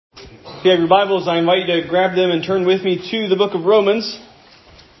If you have your Bibles, I invite you to grab them and turn with me to the book of Romans.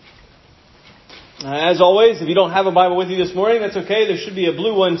 As always, if you don't have a Bible with you this morning, that's okay. There should be a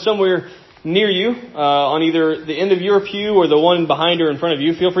blue one somewhere near you on either the end of your pew or the one behind or in front of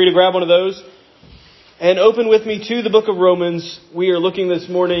you. Feel free to grab one of those and open with me to the book of Romans. We are looking this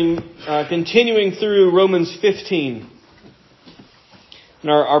morning, continuing through Romans 15.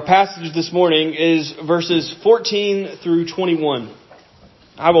 And our passage this morning is verses 14 through 21.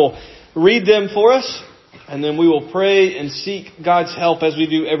 I will read them for us, and then we will pray and seek God's help as we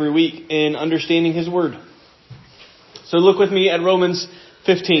do every week in understanding His Word. So look with me at Romans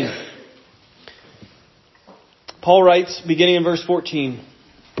 15. Paul writes, beginning in verse 14,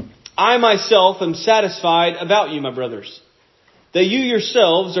 I myself am satisfied about you, my brothers, that you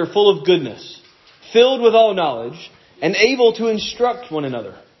yourselves are full of goodness, filled with all knowledge, and able to instruct one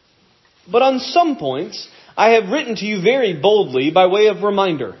another. But on some points I have written to you very boldly by way of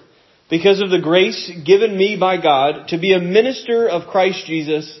reminder, because of the grace given me by God to be a minister of Christ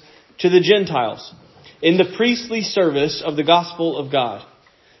Jesus to the Gentiles, in the priestly service of the gospel of God,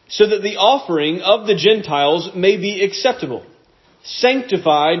 so that the offering of the Gentiles may be acceptable,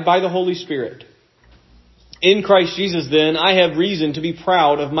 sanctified by the Holy Spirit. In Christ Jesus, then, I have reason to be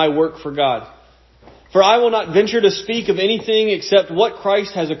proud of my work for God. For I will not venture to speak of anything except what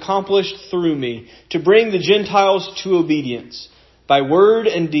Christ has accomplished through me, to bring the Gentiles to obedience, by word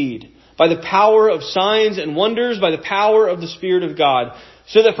and deed, by the power of signs and wonders, by the power of the Spirit of God,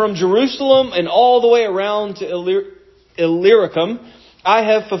 so that from Jerusalem and all the way around to Illyricum, I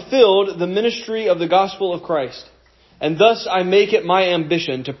have fulfilled the ministry of the gospel of Christ. And thus I make it my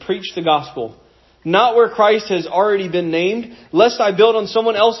ambition to preach the gospel, not where Christ has already been named, lest I build on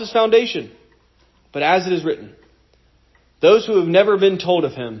someone else's foundation. But as it is written, those who have never been told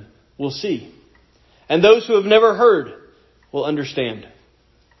of Him will see, and those who have never heard will understand.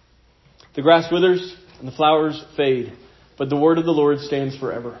 The grass withers and the flowers fade, but the word of the Lord stands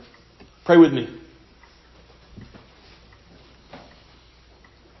forever. Pray with me.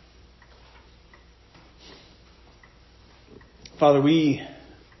 Father, we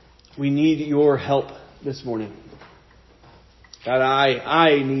need your help this morning. God,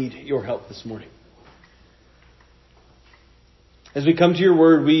 I need your help this morning. As we come to your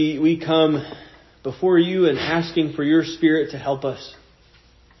word, we come before you and asking for your Spirit to help us.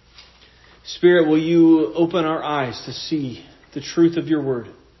 Spirit, will you open our eyes to see the truth of your word?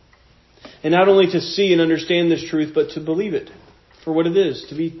 And not only to see and understand this truth, but to believe it for what it is,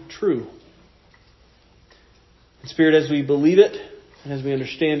 to be true. And Spirit, as we believe it and as we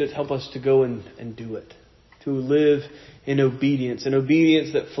understand it, help us to go and do it. To live in obedience, an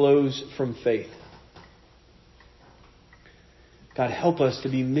obedience that flows from faith. God, help us to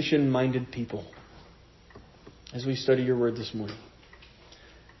be mission-minded people as we study your word this morning.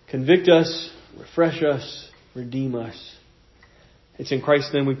 Convict us, refresh us, redeem us. It's in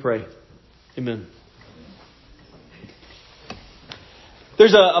Christ's name we pray. Amen.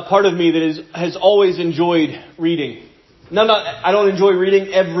 There's a part of me that has always enjoyed reading. Now, I don't enjoy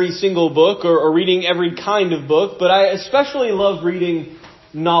reading every single book or reading every kind of book, but I especially love reading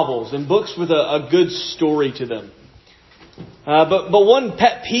novels and books with a good story to them. But one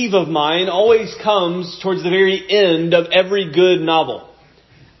pet peeve of mine always comes towards the very end of every good novel.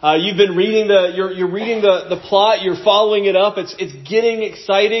 You've been reading you're reading the plot, you're following it up, it's getting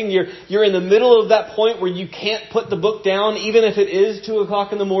exciting, you're in the middle of that point where you can't put the book down, even if it is 2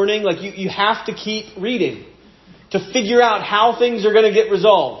 o'clock in the morning. Like you have to keep reading to figure out how things are going to get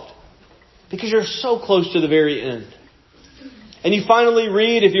resolved, because you're so close to the very end. And you finally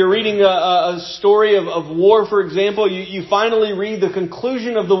read, if you're reading a story of war, for example, you finally read the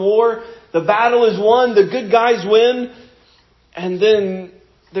conclusion of the war. The battle is won, the good guys win, and then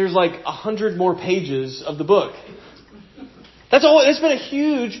there's like 100 more pages of the book. It's been a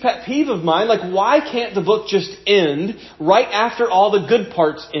huge pet peeve of mine. Like, why can't the book just end right after all the good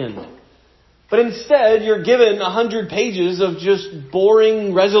parts end? But instead, you're given 100 pages of just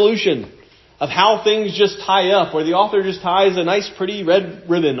boring resolution of how things just tie up, where the author just ties a nice, pretty red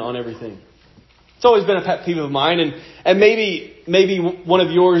ribbon on everything. It's always been a pet peeve of mine, and maybe one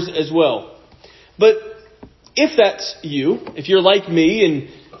of yours as well. But if that's you, if you're like me and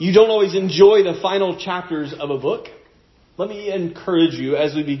you don't always enjoy the final chapters of a book, let me encourage you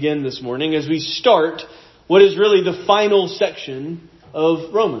as we begin this morning, as we start what is really the final section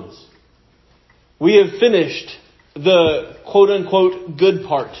of Romans. We have finished the quote-unquote good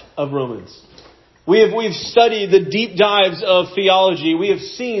part of Romans. We've studied the deep dives of theology. We have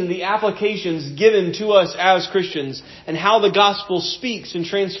seen the applications given to us as Christians and how the gospel speaks and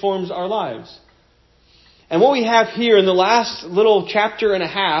transforms our lives. And what we have here in the last little chapter and a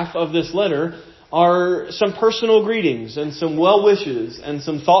half of this letter are some personal greetings and some well wishes and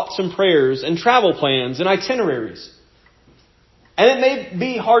some thoughts and prayers and travel plans and itineraries. And it may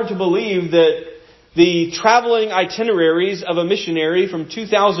be hard to believe that the traveling itineraries of a missionary from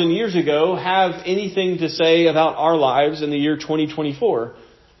 2,000 years ago have anything to say about our lives in the year 2024.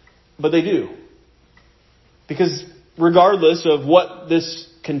 But they do. Because regardless of what this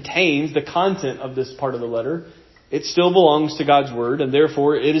contains, the content of this part of the letter, it still belongs to God's Word, and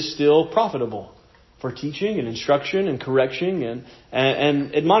therefore it is still profitable for teaching and instruction and correction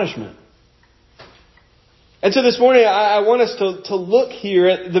and admonishment. And so this morning I want us to look here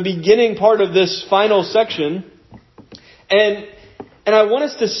at the beginning part of this final section, and I want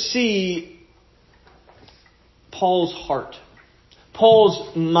us to see Paul's heart,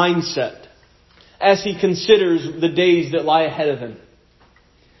 Paul's mindset, as he considers the days that lie ahead of him.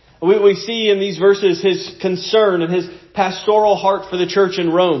 We see in these verses his concern and his pastoral heart for the church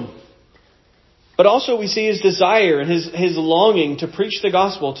in Rome. But also we see his desire and his longing to preach the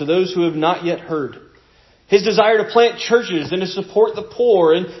gospel to those who have not yet heard. His desire to plant churches and to support the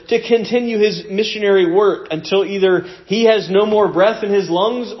poor and to continue his missionary work until either he has no more breath in his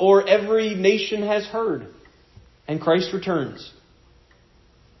lungs or every nation has heard and Christ returns.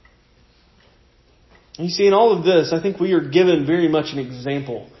 And you see, in all of this, I think we are given very much an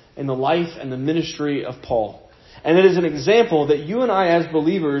example in the life and the ministry of Paul. And it is an example that you and I as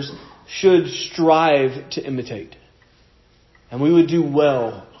believers should strive to imitate. And we would do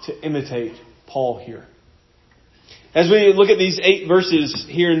well to imitate Paul here. As we look at these 8 verses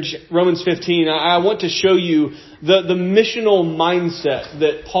here in Romans 15, I want to show you the missional mindset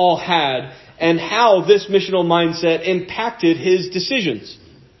that Paul had and how this missional mindset impacted his decisions.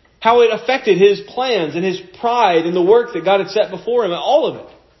 How it affected his plans and his pride in the work that God had set before him, all of it.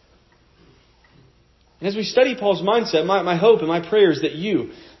 And as we study Paul's mindset, my hope and my prayer is that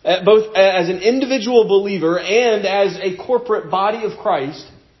you, both as an individual believer and as a corporate body of Christ,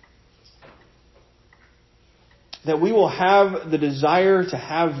 that we will have the desire to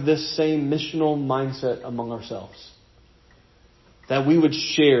have this same missional mindset among ourselves. That we would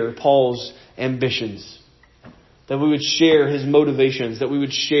share Paul's ambitions. That we would share his motivations. That we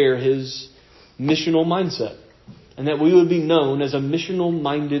would share his missional mindset. And that we would be known as a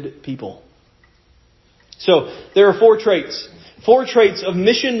missional-minded people. So, there are 4 traits. 4 traits of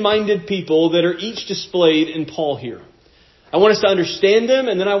mission-minded people that are each displayed in Paul here. I want us to understand them,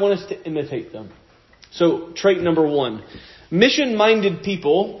 and then I want us to imitate them. So, trait number 1. Mission-minded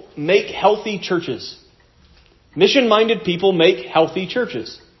people make healthy churches. Mission-minded people make healthy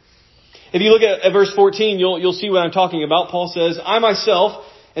churches. If you look at verse 14, you'll see what I'm talking about. Paul says, I myself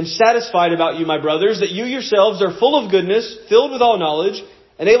am satisfied about you, my brothers, that you yourselves are full of goodness, filled with all knowledge,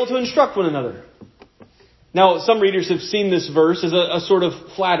 and able to instruct one another. Now, some readers have seen this verse as a sort of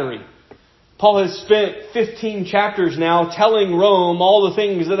flattery. Paul has spent 15 chapters now telling Rome all the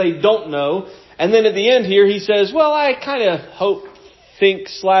things that they don't know. And then at the end here, he says, well, I kind of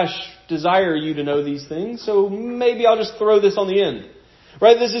desire you to know these things. So maybe I'll just throw this on the end.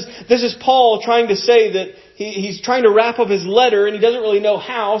 Right? This is Paul trying to say that he's trying to wrap up his letter and he doesn't really know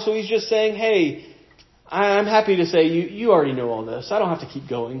how. So he's just saying, hey, I'm happy to say you already know all this. I don't have to keep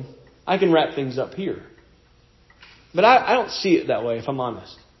going. I can wrap things up here. But I don't see it that way, if I'm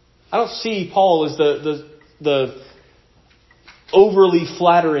honest. I don't see Paul as the overly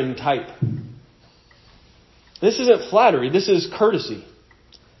flattering type. This isn't flattery. This is courtesy.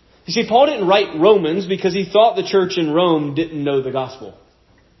 You see, Paul didn't write Romans because he thought the church in Rome didn't know the gospel.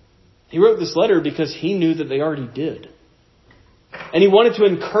 He wrote this letter because he knew that they already did. And he wanted to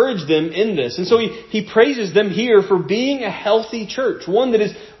encourage them in this. And so he praises them here for being a healthy church. One that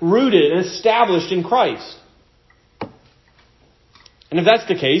is rooted and established in Christ. And if that's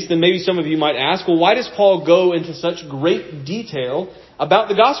the case, then maybe some of you might ask, well, why does Paul go into such great detail about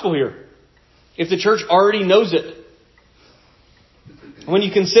the gospel here? If the church already knows it. When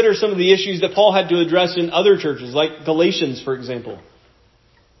you consider some of the issues that Paul had to address in other churches, like Galatians, for example.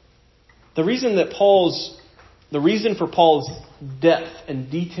 The reason for Paul's depth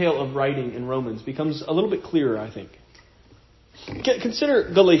and detail of writing in Romans becomes a little bit clearer, I think.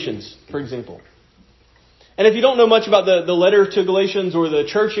 Consider Galatians, for example. And if you don't know much about the letter to Galatians or the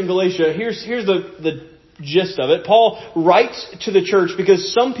church in Galatia, here's the gist of it. Paul writes to the church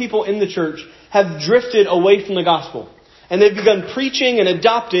because some people in the church have drifted away from the gospel. And they've begun preaching and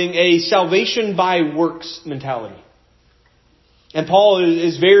adopting a salvation by works mentality. And Paul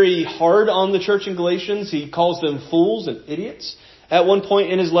is very hard on the church in Galatians. He calls them fools and idiots at one point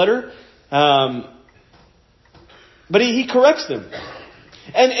in his letter. But he corrects them.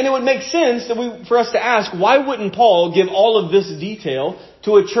 And it would make sense for us to ask, why wouldn't Paul give all of this detail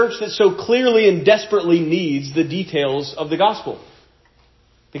to a church that so clearly and desperately needs the details of the gospel?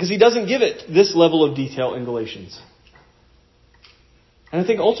 Because he doesn't give it this level of detail in Galatians. And I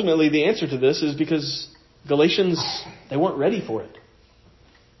think ultimately the answer to this is because Galatians, they weren't ready for it.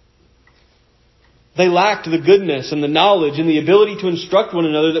 They lacked the goodness and the knowledge and the ability to instruct one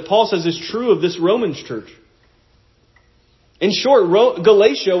another that Paul says is true of this Romans church. In short,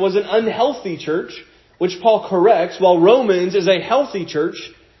 Galatia was an unhealthy church, which Paul corrects, while Romans is a healthy church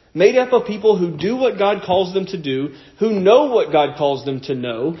made up of people who do what God calls them to do, who know what God calls them to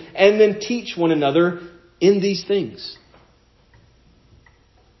know, and then teach one another in these things.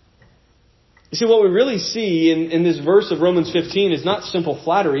 You see, what we really see in this verse of Romans 15 is not simple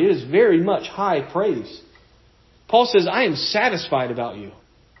flattery. It is very much high praise. Paul says, I am satisfied about you,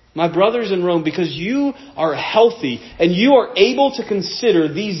 my brothers in Rome, because you are healthy and you are able to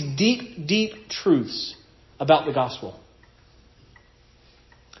consider these deep, deep truths about the gospel.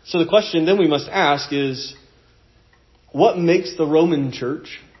 So the question then we must ask is, what makes the Roman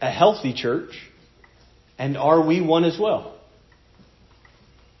church a healthy church? And are we one as well?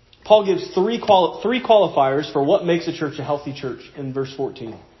 Paul gives three qualifiers for what makes a church a healthy church in verse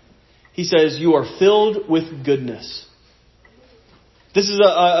 14. He says, you are filled with goodness. This is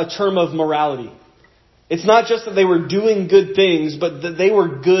a term of morality. It's not just that they were doing good things, but that they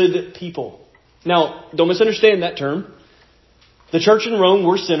were good people. Now, don't misunderstand that term. The church in Rome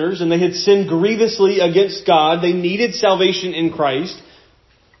were sinners and they had sinned grievously against God. They needed salvation in Christ.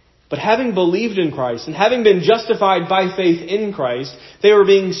 But having believed in Christ and having been justified by faith in Christ, they were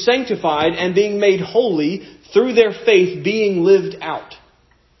being sanctified and being made holy through their faith being lived out.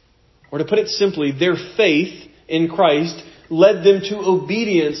 Or to put it simply, their faith in Christ led them to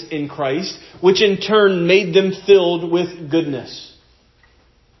obedience in Christ, which in turn made them filled with goodness.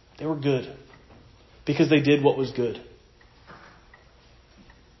 They were good because they did what was good.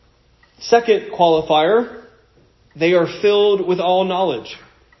 Second qualifier, they are filled with all knowledge.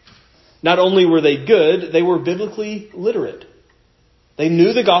 Not only were they good, they were biblically literate. They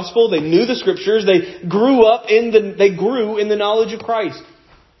knew the gospel, they knew the scriptures, they grew in the knowledge of Christ.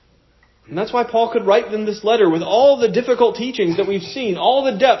 And that's why Paul could write them this letter with all the difficult teachings that we've seen, all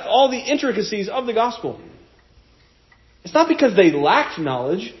the depth, all the intricacies of the gospel. It's not because they lacked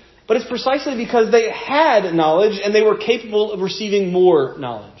knowledge, but it's precisely because they had knowledge and they were capable of receiving more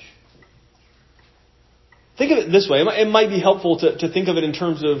knowledge. Think of it this way. It might be helpful to think of it in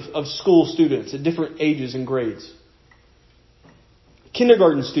terms of school students at different ages and grades.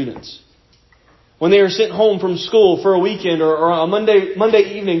 Kindergarten students, when they are sent home from school for a weekend or a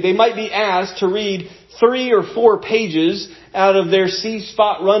Monday evening, they might be asked to read 3 or 4 pages out of their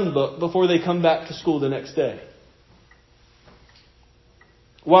C-Spot run book before they come back to school the next day.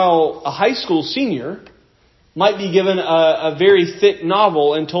 While a high school senior might be given a very thick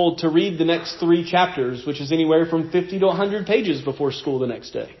novel and told to read the next 3 chapters, which is anywhere from 50 to 100 pages before school the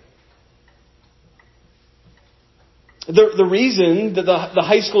next day. The reason that the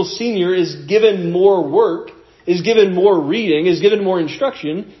high school senior is given more work, is given more reading, is given more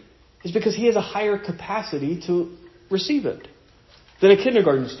instruction, is because he has a higher capacity to receive it than a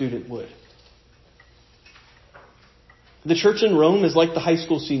kindergarten student would. The church in Rome is like the high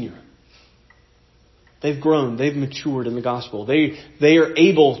school senior. They've grown. They've matured in the gospel. They are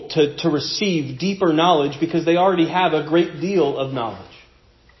able to receive deeper knowledge because they already have a great deal of knowledge.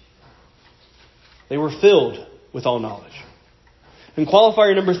 They were filled with all knowledge. And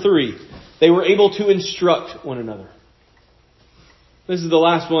qualifier number 3, they were able to instruct one another. This is the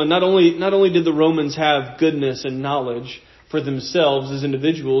last one. Not only did the Romans have goodness and knowledge for themselves as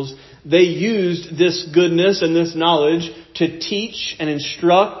individuals, they used this goodness and this knowledge to teach and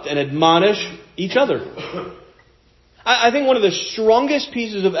instruct and admonish each other. I think one of the strongest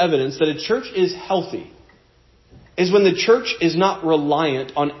pieces of evidence that a church is healthy is when the church is not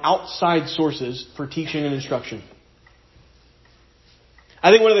reliant on outside sources for teaching and instruction.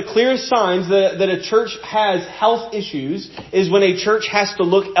 I think one of the clearest signs that a church has health issues is when a church has to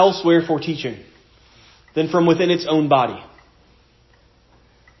look elsewhere for teaching than from within its own body.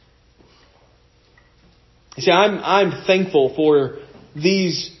 You see, I'm thankful for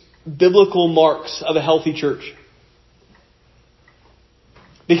these biblical marks of a healthy church,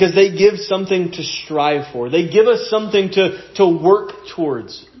 because they give something to strive for. They give us something to work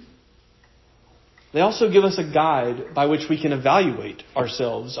towards. They also give us a guide by which we can evaluate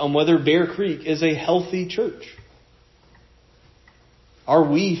ourselves on whether Bear Creek is a healthy church. Are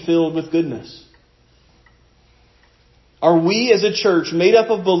we filled with goodness? Are we as a church made up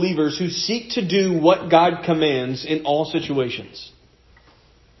of believers who seek to do what God commands in all situations?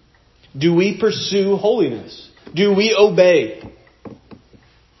 Do we pursue holiness? Do we obey?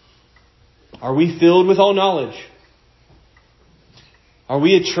 Are we filled with all knowledge? Are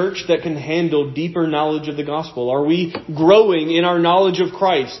we a church that can handle deeper knowledge of the gospel? Are we growing in our knowledge of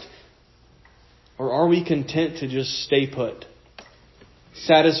Christ? Or are we content to just stay put,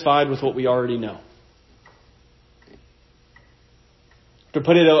 satisfied with what we already know? To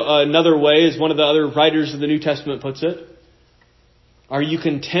put it another way, as one of the other writers of the New Testament puts it, are you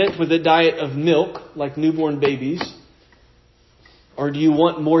content with a diet of milk like newborn babies? Or do you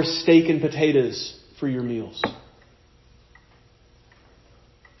want more steak and potatoes for your meals?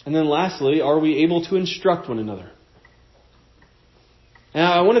 And then lastly, are we able to instruct one another?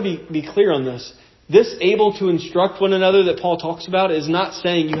 Now, I want to be clear on this. This able to instruct one another that Paul talks about is not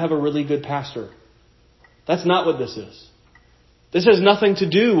saying you have a really good pastor. That's not what this is. This has nothing to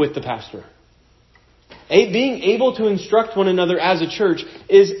do with the pastor. Being able to instruct one another as a church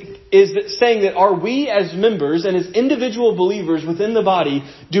is saying that are we as members and as individual believers within the body,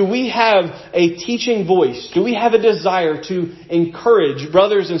 do we have a teaching voice? Do we have a desire to encourage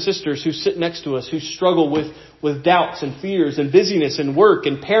brothers and sisters who sit next to us, who struggle with doubts and fears and busyness and work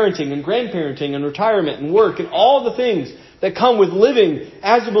and parenting and grandparenting and retirement and work and all the things that come with living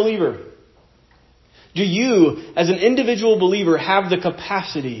as a believer? Do you, as an individual believer, have the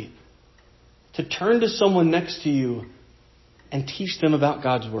capacity to turn to someone next to you and teach them about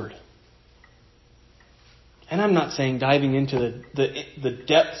God's Word? And I'm not saying diving into the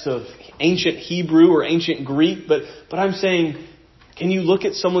depths of ancient Hebrew or ancient Greek, but I'm saying, can you look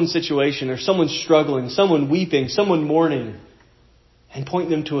at someone's situation or someone struggling, someone weeping, someone mourning, and point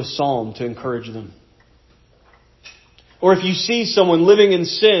them to a psalm to encourage them? Or if you see someone living in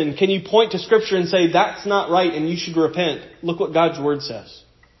sin, can you point to Scripture and say, that's not right and you should repent? Look what God's Word says.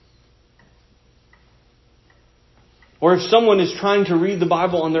 Or if someone is trying to read the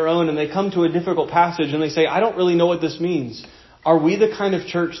Bible on their own and they come to a difficult passage and they say, I don't really know what this means. Are we the kind of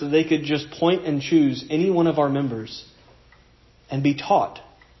church that they could just point and choose any one of our members and be taught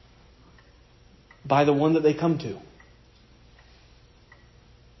by the one that they come to?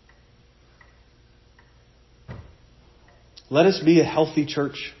 Let us be a healthy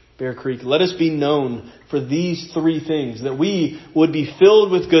church, Bear Creek. Let us be known for these three things. That we would be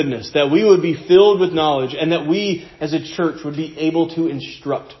filled with goodness. That we would be filled with knowledge. And that we as a church would be able to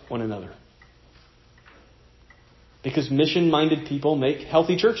instruct one another. Because mission-minded people make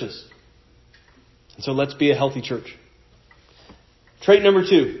healthy churches. And so let's be a healthy church. Trait number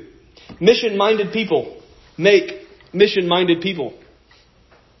 2. Mission-minded people make mission-minded people.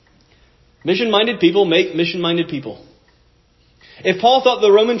 Mission-minded people make mission-minded people. If Paul thought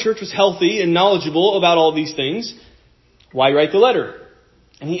the Roman church was healthy and knowledgeable about all these things, why write the letter?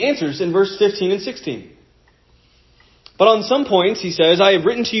 And he answers in verse 15 and 16. But on some points, he says, I have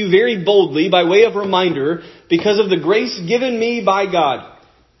written to you very boldly by way of reminder because of the grace given me by God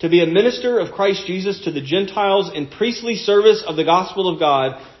to be a minister of Christ Jesus to the Gentiles in priestly service of the gospel of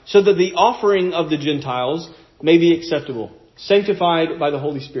God, so that the offering of the Gentiles may be acceptable, sanctified by the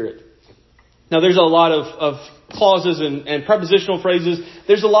Holy Spirit. Now there's a lot of clauses and prepositional phrases.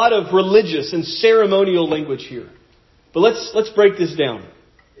 There's a lot of religious and ceremonial language here. But let's break this down.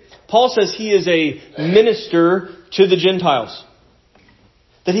 Paul says he is a minister to the Gentiles.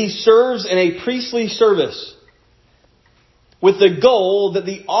 That he serves in a priestly service with the goal that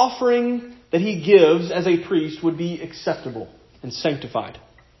the offering that he gives as a priest would be acceptable and sanctified.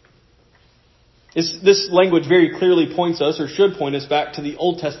 This language very clearly points us, or should point us, back to the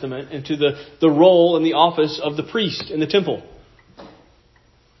Old Testament and to the role and the office of the priest in the temple.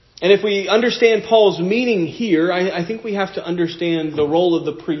 And if we understand Paul's meaning here, I think we have to understand the role of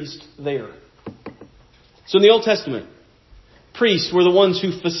the priest there. So in the Old Testament, priests were the ones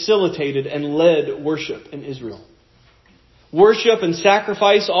who facilitated and led worship in Israel. Worship and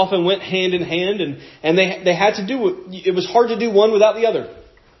sacrifice often went hand in hand, and they had to do it was hard to do one without the other.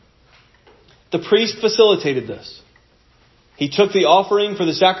 The priest facilitated this. He took the offering for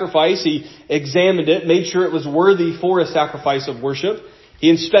the sacrifice, he examined it, made sure it was worthy for a sacrifice of worship. He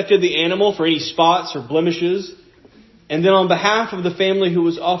inspected the animal for any spots or blemishes. And then on behalf of the family who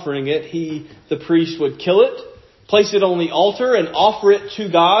was offering it, the priest would kill it, place it on the altar and offer it to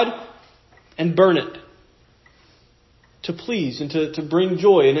God and burn it. To please and to bring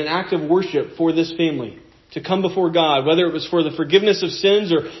joy in an act of worship for this family. To come before God, whether it was for the forgiveness of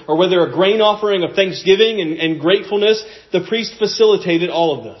sins or whether a grain offering of thanksgiving and gratefulness, the priest facilitated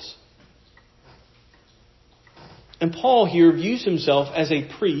all of this. And Paul here views himself as a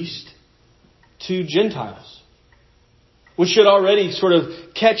priest to Gentiles, which should already sort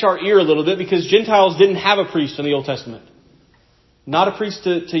of catch our ear a little bit because Gentiles didn't have a priest in the Old Testament. Not a priest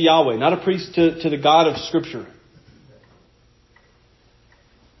to Yahweh. Not a priest to the God of Scripture.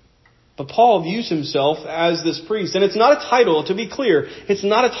 But Paul views himself as this priest. And it's not a title, to be clear. It's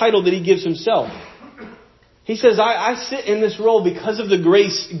not a title that he gives himself. He says, I sit in this role because of the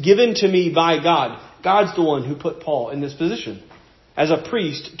grace given to me by God. God's the one who put Paul in this position as a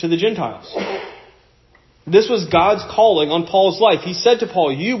priest to the Gentiles. This was God's calling on Paul's life. He said to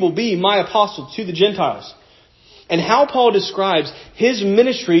Paul, you will be my apostle to the Gentiles. And how Paul describes his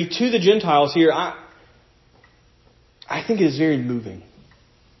ministry to the Gentiles here, I think it is very moving.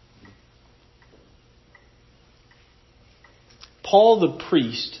 Paul the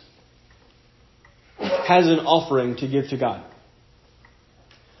priest has an offering to give to God.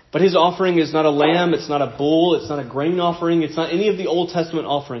 But his offering is not a lamb, it's not a bull, it's not a grain offering, it's not any of the Old Testament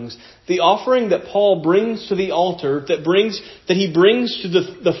offerings. The offering that Paul brings to the altar, that he brings to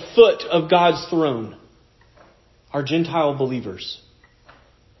the foot of God's throne, are Gentile believers.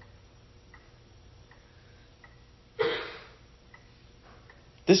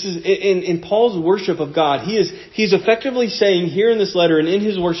 This is in Paul's worship of God. He's effectively saying here in this letter and in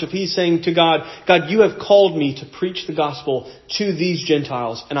his worship, he's saying to God, God, you have called me to preach the gospel to these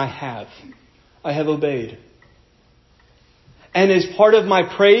Gentiles, and I have obeyed. And as part of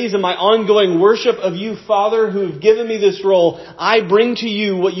my praise and my ongoing worship of you, Father, who have given me this role, I bring to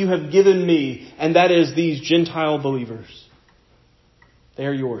you what you have given me, and that is these Gentile believers. They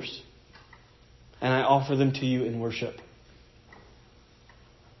are yours. And I offer them to you in worship.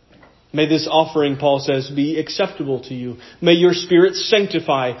 May this offering, Paul says, be acceptable to you. May your Spirit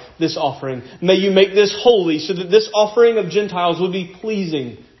sanctify this offering. May you make this holy so that this offering of Gentiles will be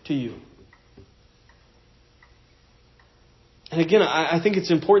pleasing to you. And again, I think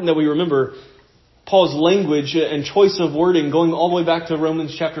it's important that we remember Paul's language and choice of wording going all the way back to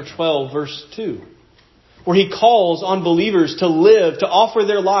Romans chapter 12, verse 2, where he calls on believers to live, to offer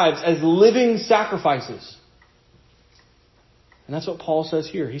their lives as living sacrifices. And that's what Paul says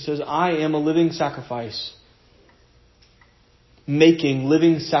here. He says, I am a living sacrifice, making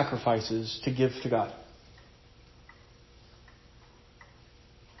living sacrifices to give to God.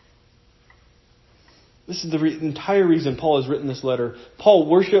 This is the entire reason Paul has written this letter. Paul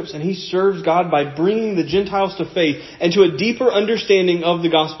worships and he serves God by bringing the Gentiles to faith and to a deeper understanding of the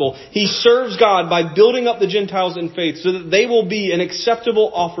gospel. He serves God by building up the Gentiles in faith so that they will be an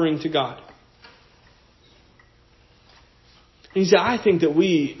acceptable offering to God. And he said, I think that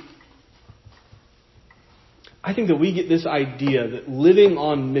we get this idea that living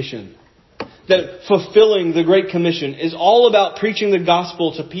on mission, that fulfilling the Great Commission is all about preaching the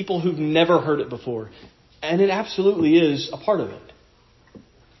gospel to people who've never heard it before. And it absolutely is a part of it.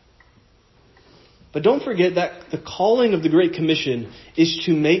 But don't forget that the calling of the Great Commission is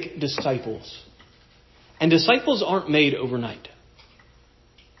to make disciples. And disciples aren't made overnight.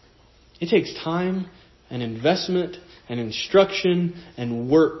 It takes time and investment and instruction and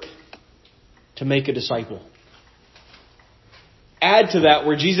work to make a disciple. Add to that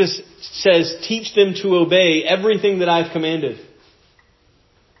where Jesus says, teach them to obey everything that I've commanded.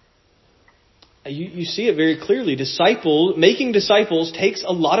 You see it very clearly. Making disciples takes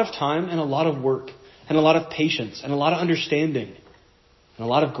a lot of time and a lot of work and a lot of patience and a lot of understanding and a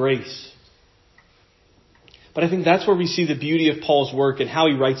lot of grace. But I think that's where we see the beauty of Paul's work and how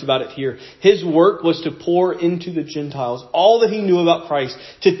he writes about it here. His work was to pour into the Gentiles all that he knew about Christ,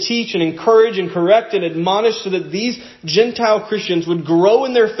 to teach and encourage and correct and admonish so that these Gentile Christians would grow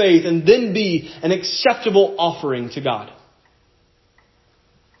in their faith and then be an acceptable offering to God.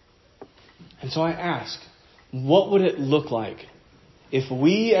 And so I ask, what would it look like if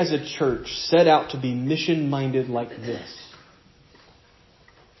we as a church set out to be mission-minded like this?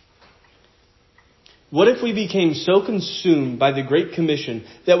 What if we became so consumed by the Great Commission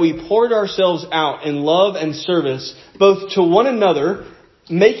that we poured ourselves out in love and service, both to one another,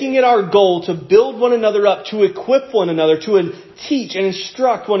 making it our goal to build one another up, to equip one another, to teach and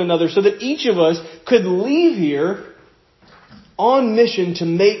instruct one another, so that each of us could leave here on mission to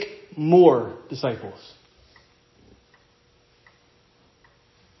make more disciples?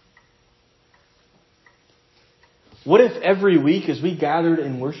 What if every week as we gathered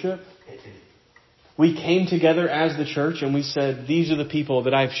in worship, we came together as the church and we said, these are the people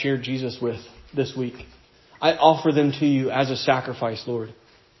that I've shared Jesus with this week. I offer them to you as a sacrifice, Lord.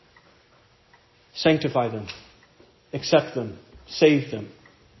 Sanctify them. Accept them. Save them.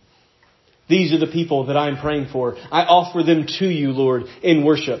 These are the people that I'm praying for. I offer them to you, Lord, in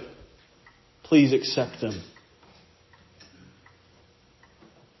worship. Please accept them.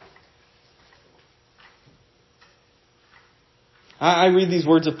 I read these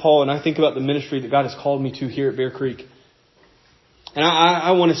words of Paul and I think about the ministry that God has called me to here at Bear Creek. And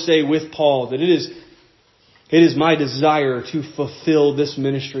I want to say with Paul that it is my desire to fulfill this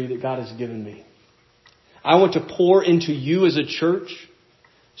ministry that God has given me. I want to pour into you as a church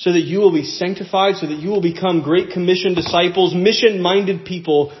so that you will be sanctified, so that you will become Great Commission disciples, mission-minded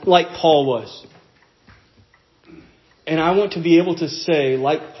people like Paul was. And I want to be able to say,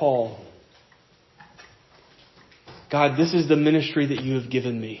 like Paul, God, this is the ministry that you have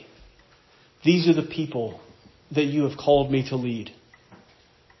given me. These are the people that you have called me to lead.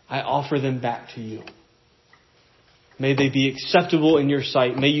 I offer them back to you. May they be acceptable in your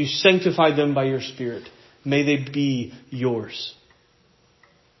sight. May you sanctify them by your Spirit. May they be yours.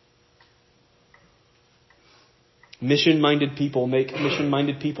 Mission-minded people make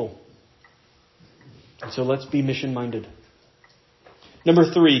mission-minded people. So let's be mission-minded.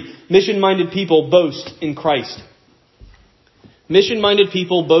 Number 3, mission-minded people boast in Christ. Mission-minded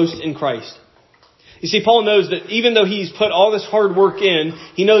people boast in Christ. You see, Paul knows that even though he's put all this hard work in,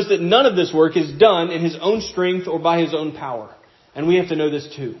 he knows that none of this work is done in his own strength or by his own power. And we have to know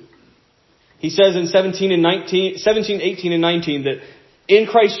this too. He says in 17, 18, and 19 that in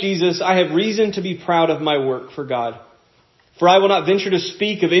Christ Jesus, I have reason to be proud of my work for God. For I will not venture to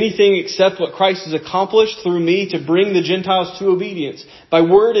speak of anything except what Christ has accomplished through me to bring the Gentiles to obedience, by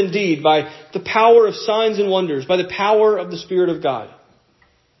word and deed, by the power of signs and wonders, by the power of the Spirit of God.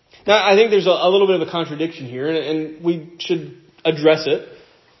 Now, I think there's a little bit of a contradiction here, and we should address it.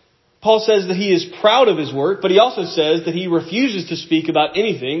 Paul says that he is proud of his work, but he also says that he refuses to speak about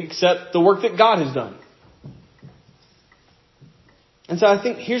anything except the work that God has done. And so I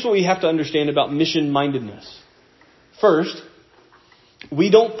think here's what we have to understand about mission-mindedness. First,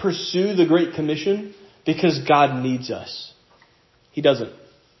 we don't pursue the Great Commission because God needs us. He doesn't.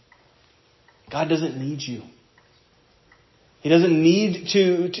 God doesn't need you. He doesn't need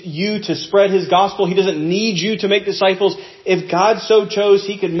you to spread His gospel. He doesn't need you to make disciples. If God so chose,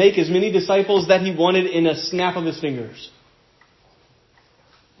 He could make as many disciples that He wanted in a snap of His fingers.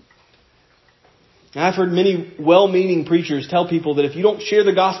 I've heard many well-meaning preachers tell people that if you don't share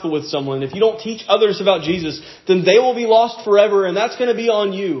the gospel with someone, if you don't teach others about Jesus, then they will be lost forever, and that's going to be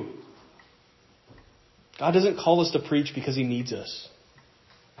on you. God doesn't call us to preach because He needs us.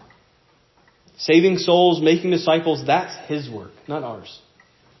 Saving souls, making disciples, that's His work, not ours.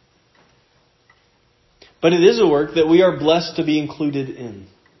 But it is a work that we are blessed to be included in.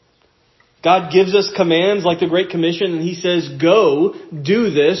 God gives us commands like the Great Commission, and He says, go,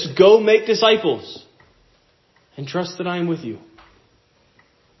 do this, go make disciples. And trust that I am with you.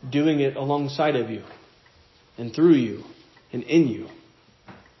 Doing it alongside of you, and through you, and in you.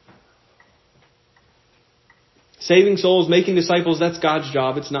 Saving souls, making disciples, that's God's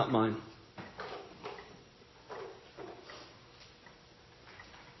job, it's not mine.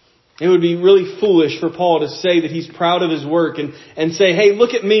 It would be really foolish for Paul to say that he's proud of his work and say, hey,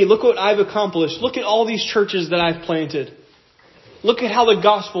 look at me. Look what I've accomplished. Look at all these churches that I've planted. Look at how the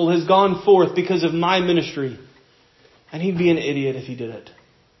gospel has gone forth because of my ministry. And he'd be an idiot if he did it.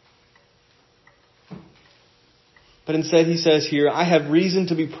 But instead he says here, I have reason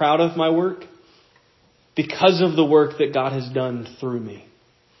to be proud of my work because of the work that God has done through me.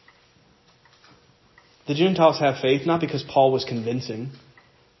 The Gentiles have faith not because Paul was convincing,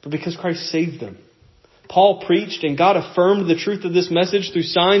 but because Christ saved them. Paul preached and God affirmed the truth of this message through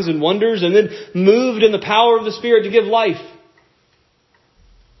signs and wonders and then moved in the power of the Spirit to give life.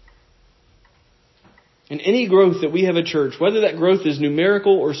 And any growth that we have at church, whether that growth is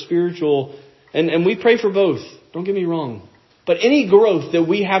numerical or spiritual, and we pray for both, don't get me wrong, but any growth that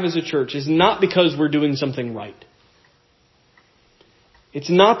we have as a church is not because we're doing something right.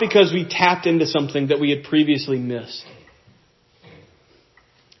 It's not because we tapped into something that we had previously missed.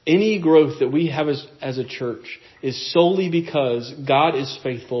 Any growth that we have as a church is solely because God is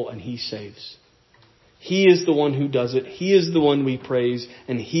faithful and He saves. He is the one who does it. He is the one we praise,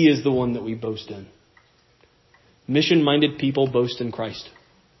 and He is the one that we boast in. Mission-minded people boast in Christ.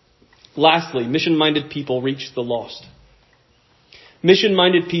 Lastly, mission-minded people reach the lost.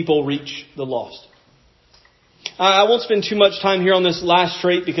 Mission-minded people reach the lost. I won't spend too much time here on this last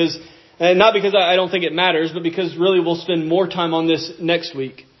trait because, not because I don't think it matters, but because really we'll spend more time on this next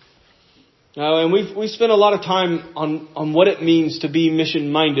week. And we've spent a lot of time on what it means to be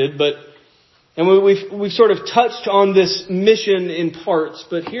mission-minded, and we've sort of touched on this mission in parts,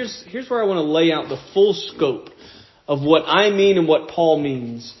 but here's where I want to lay out the full scope of what I mean and what Paul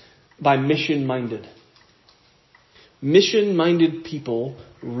means by mission-minded. Mission-minded people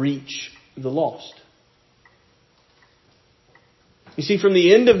reach the lost. You see, from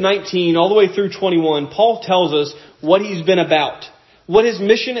the end of 19 all the way through 21, Paul tells us what he's been about. What his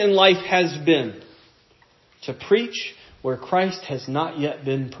mission in life has been. To preach where Christ has not yet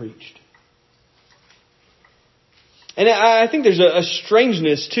been preached. And I think there's a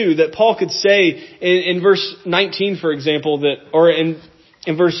strangeness, too, that Paul could say in verse 19, for example, or in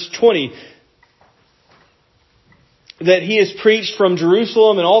verse 20, that he has preached from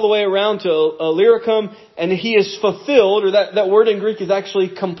Jerusalem and all the way around to Illyricum, and he has fulfilled, or that word in Greek is actually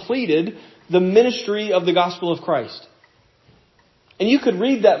completed, the ministry of the gospel of Christ. And you could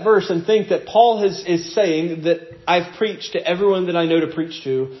read that verse and think that Paul is saying that I've preached to everyone that I know to preach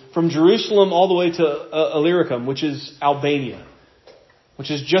to, from Jerusalem all the way to Illyricum, which is Albania, which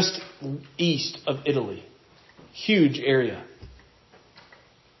is just east of Italy. Huge area.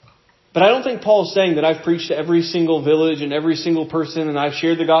 But I don't think Paul is saying that I've preached to every single village and every single person, and I've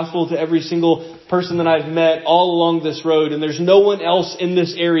shared the gospel to every single person that I've met all along this road, and there's no one else in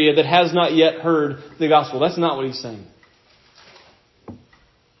this area that has not yet heard the gospel. That's not what he's saying.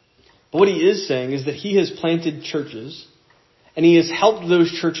 But what he is saying is that he has planted churches, and he has helped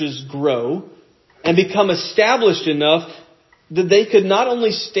those churches grow and become established enough that they could not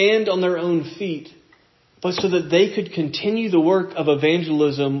only stand on their own feet, but so that they could continue the work of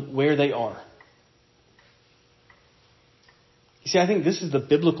evangelism where they are. You see, I think this is the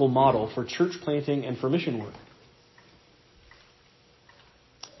biblical model for church planting and for mission work.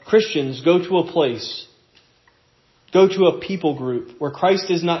 Christians go to a place, go to a people group where Christ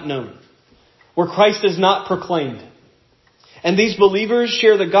is not known, where Christ is not proclaimed. And these believers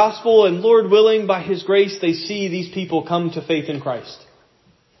share the gospel, and Lord willing, by His grace, they see these people come to faith in Christ.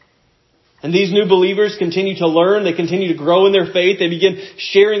 And these new believers continue to learn, they continue to grow in their faith, they begin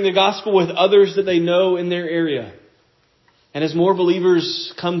sharing the gospel with others that they know in their area. And as more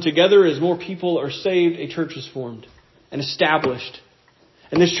believers come together, as more people are saved, a church is formed and established.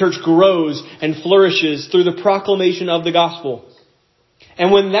 And this church grows and flourishes through the proclamation of the gospel.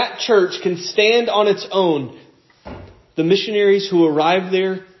 And when that church can stand on its own, the missionaries who arrive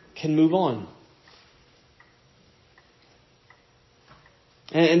there can move on.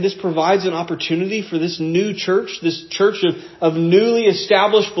 And this provides an opportunity for this new church, this church of newly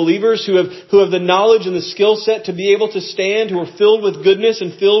established believers who have the knowledge and the skill set to be able to stand, who are filled with goodness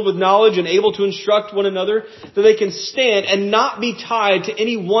and filled with knowledge and able to instruct one another, that they can stand and not be tied to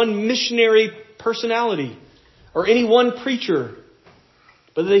any one missionary personality or any one preacher,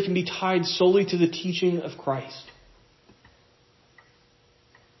 but that they can be tied solely to the teaching of Christ.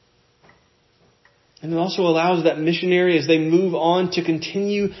 And it also allows that missionary, as they move on, to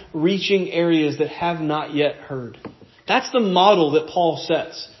continue reaching areas that have not yet heard. That's the model that Paul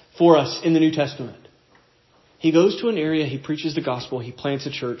sets for us in the New Testament. He goes to an area, he preaches the gospel, he plants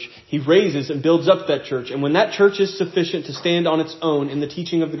a church, he raises and builds up that church. And when that church is sufficient to stand on its own in the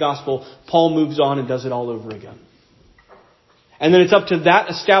teaching of the gospel, Paul moves on and does it all over again. And then it's up to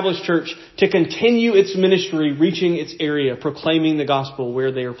that established church to continue its ministry, reaching its area, proclaiming the gospel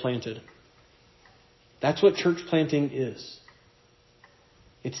where they are planted. That's what church planting is.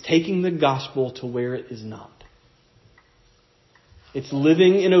 It's taking the gospel to where it is not. It's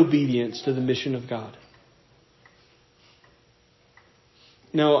living in obedience to the mission of God.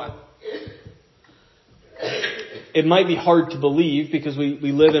 Now, it might be hard to believe because we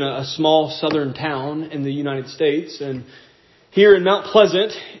live in a small southern town in the United States. And here in Mount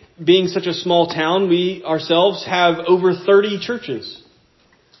Pleasant, being such a small town, we ourselves have over 30 churches.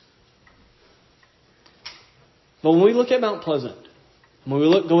 But when we look at Mount Pleasant, when we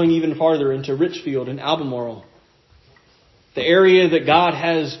look going even farther into Richfield and Albemarle, the area that God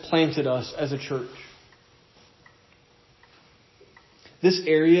has planted us as a church, this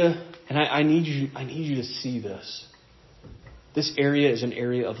area, and I need you to see this. This area is an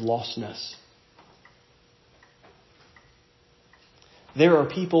area of lostness. There are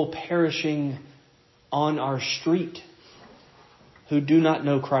people perishing on our street who do not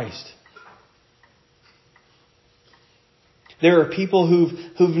know Christ. There are people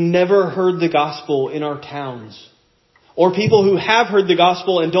who've never heard the gospel in our towns. Or people who have heard the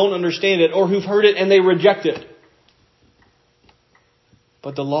gospel and don't understand it, or who've heard it and they reject it.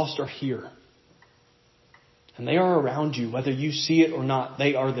 But the lost are here. And they are around you, whether you see it or not,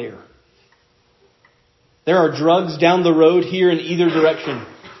 they are there. There are drugs down the road here in either direction.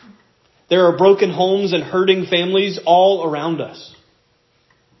 There are broken homes and hurting families all around us.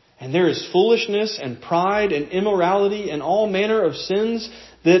 And there is foolishness and pride and immorality and all manner of sins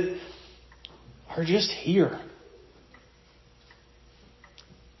that are just here.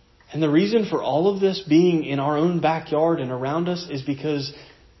 And the reason for all of this being in our own backyard and around us is because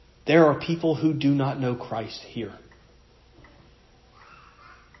there are people who do not know Christ here.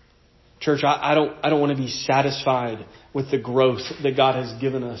 Church, I don't want to be satisfied with the growth that God has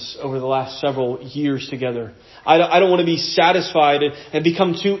given us over the last several years together. I don't want to be satisfied and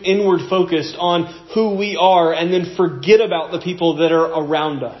become too inward focused on who we are and then forget about the people that are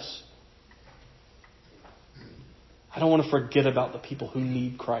around us. I don't want to forget about the people who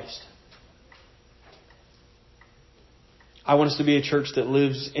need Christ. I want us to be a church that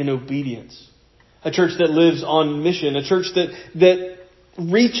lives in obedience. A church that lives on mission. A church that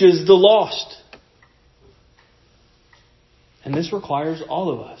reaches the lost. And this requires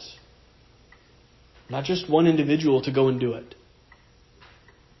all of us. Not just one individual to go and do it.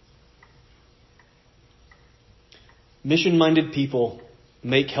 Mission-minded people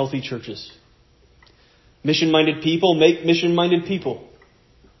make healthy churches. Mission-minded people make mission-minded people.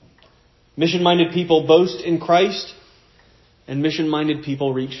 Mission-minded people boast in Christ, and mission-minded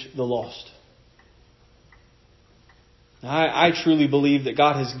people reach the lost. I truly believe that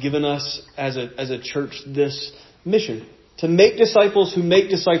God has given us as a church this mission. To make disciples who make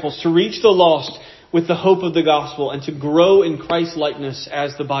disciples. To reach the lost with the hope of the gospel. And to grow in Christ's likeness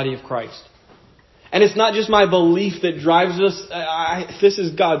as the body of Christ. And it's not just my belief that drives us. This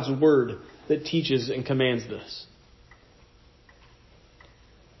is God's word that teaches and commands this.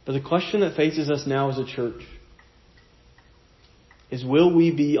 But the question that faces us now as a church is, will we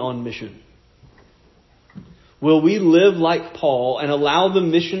be on mission? Will we live like Paul and allow the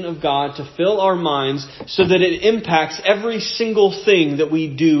mission of God to fill our minds so that it impacts every single thing that we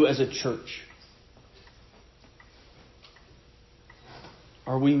do as a church?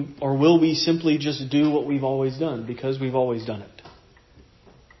 Or will we simply just do what we've always done because we've always done it?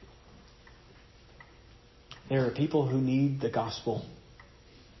 There are people who need the gospel,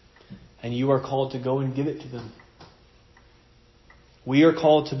 and you are called to go and give it to them. We are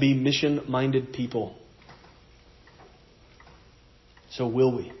called to be mission-minded people. So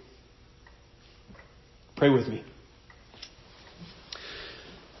will we? Pray with me.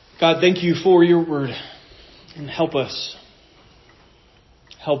 God, thank you for your word. And help us.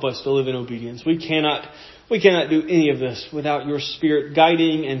 Help us to live in obedience. We cannot do any of this without your Spirit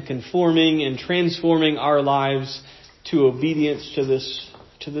guiding and conforming and transforming our lives to obedience to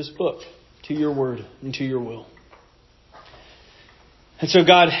this book, to your word, and to your will. And so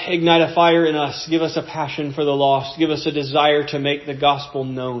God, ignite a fire in us. Give us a passion for the lost. Give us a desire to make the gospel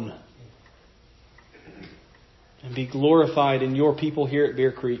known. And be glorified in your people here at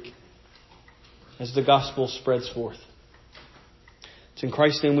Bear Creek as the gospel spreads forth. It's in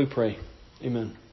Christ's name we pray. Amen.